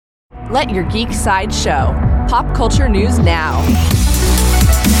Let your geek side show. Pop culture news now.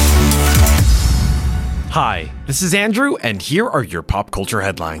 Hi, this is Andrew, and here are your pop culture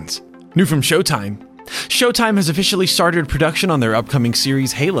headlines. New from Showtime. Showtime has officially started production on their upcoming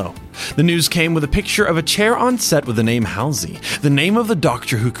series Halo. The news came with a picture of a chair on set with the name Halsey, the name of the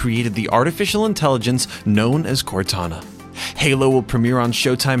doctor who created the artificial intelligence known as Cortana. Halo will premiere on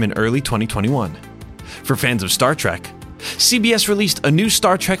Showtime in early 2021. For fans of Star Trek, CBS released a new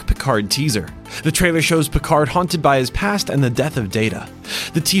Star Trek Picard teaser. The trailer shows Picard haunted by his past and the death of Data.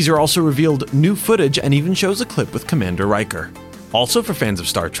 The teaser also revealed new footage and even shows a clip with Commander Riker. Also for fans of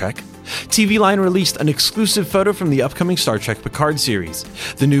Star Trek, TV Line released an exclusive photo from the upcoming Star Trek Picard series.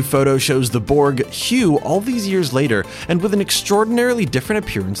 The new photo shows the Borg Hugh all these years later and with an extraordinarily different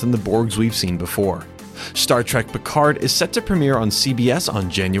appearance than the Borgs we've seen before. Star Trek Picard is set to premiere on CBS on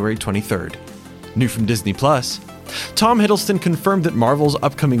January 23rd. New from Disney+, Tom Hiddleston confirmed that Marvel's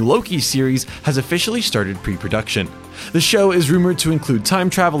upcoming Loki series has officially started pre-production. The show is rumored to include time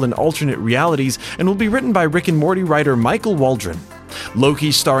travel and alternate realities and will be written by Rick and Morty writer Michael Waldron.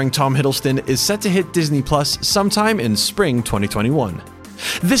 Loki, starring Tom Hiddleston, is set to hit Disney Plus sometime in spring 2021.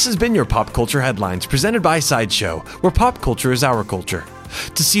 This has been your Pop Culture Headlines, presented by Sideshow, where pop culture is our culture.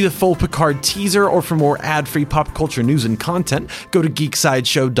 To see the full Picard teaser or for more ad-free pop culture news and content, go to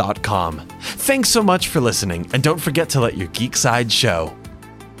geeksideshow.com. Thanks so much for listening, and don't forget to let your geek side show.